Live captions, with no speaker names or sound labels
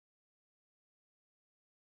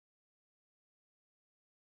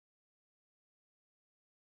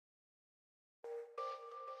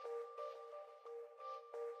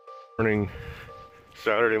Morning,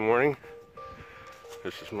 Saturday morning.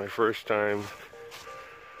 This is my first time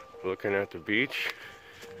looking at the beach,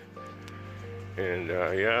 and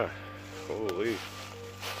yeah, holy,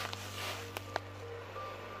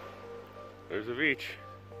 there's a beach.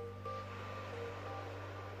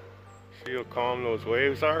 See how calm those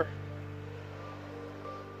waves are?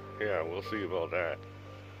 Yeah, we'll see about that.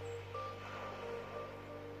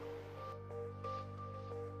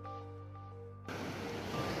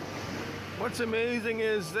 What's amazing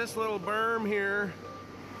is this little berm here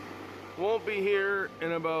won't be here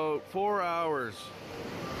in about 4 hours.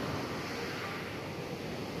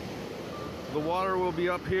 The water will be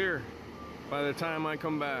up here by the time I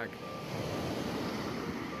come back.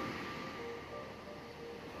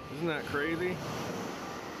 Isn't that crazy?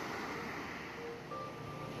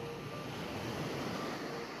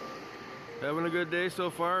 Having a good day so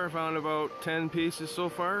far. I found about 10 pieces so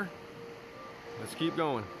far. Let's keep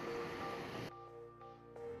going.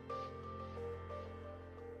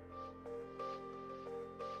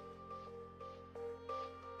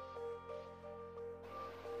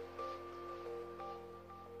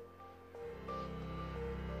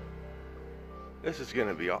 This is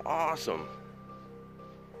gonna be awesome.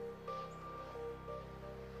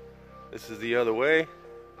 This is the other way.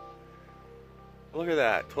 Look at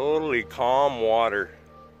that, totally calm water.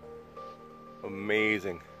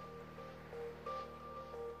 Amazing.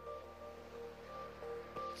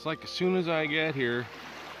 It's like as soon as I get here,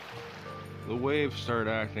 the waves start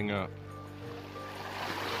acting up.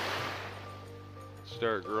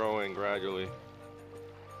 Start growing gradually.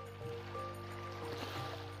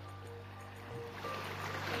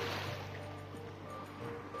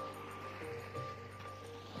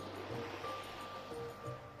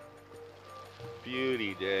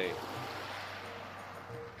 Beauty day.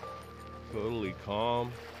 Totally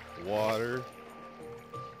calm water.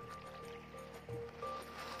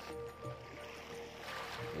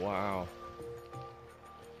 Wow.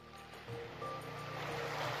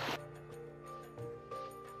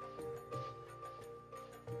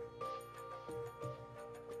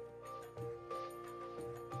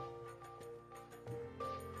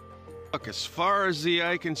 Look, as far as the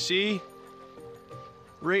eye can see,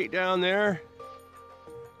 right down there,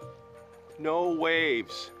 no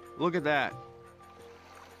waves. Look at that.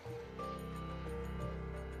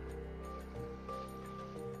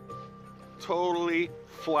 Totally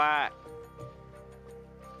flat.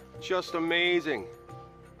 Just amazing.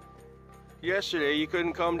 Yesterday you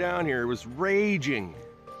couldn't come down here. It was raging.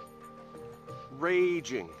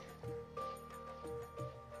 Raging.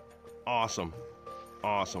 Awesome.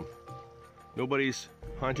 Awesome. Nobody's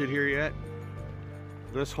hunted here yet.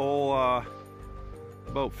 This whole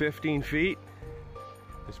about 15 feet.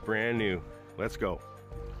 It's brand new. Let's go.